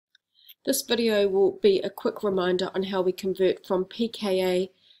This video will be a quick reminder on how we convert from pKa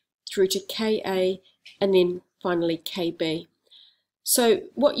through to Ka and then finally Kb. So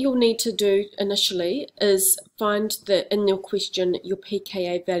what you'll need to do initially is find in your question your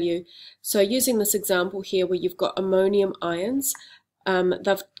pKa value. So using this example here where you've got ammonium ions,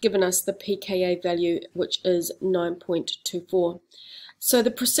 they've given us the pKa value, which is 9.24. So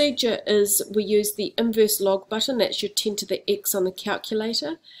the procedure is we use the inverse log button, that's your 10 to the x on the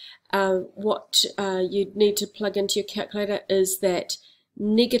calculator. What you need to plug into your calculator is that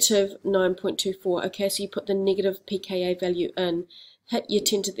negative 9.24. Okay, so you put the negative pKa value in, hit your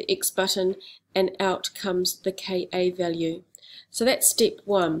 10 to the x button, and out comes the Ka value. So that's step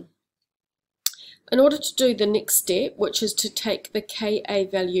one. In order to do the next step, which is to take the Ka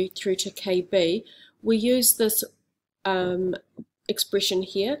value through to Kb, we use this expression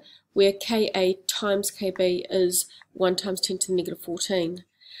here where Ka times Kb is 1 times 10 to the negative 14.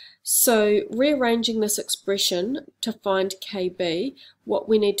 So rearranging this expression to find Kb, what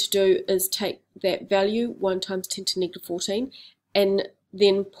we need to do is take that value 1 times 10 to the negative 14 and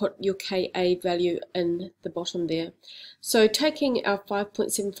then put your Ka value in the bottom there. So taking our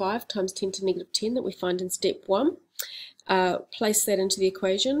 5.75 times 10 to the negative 10 that we find in step 1, place that into the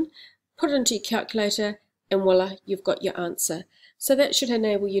equation, put it into your calculator, and voila, you've got your answer. So that should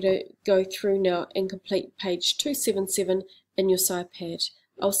enable you to go through now and complete page 277 in your SciPad.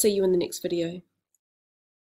 I'll see you in the next video.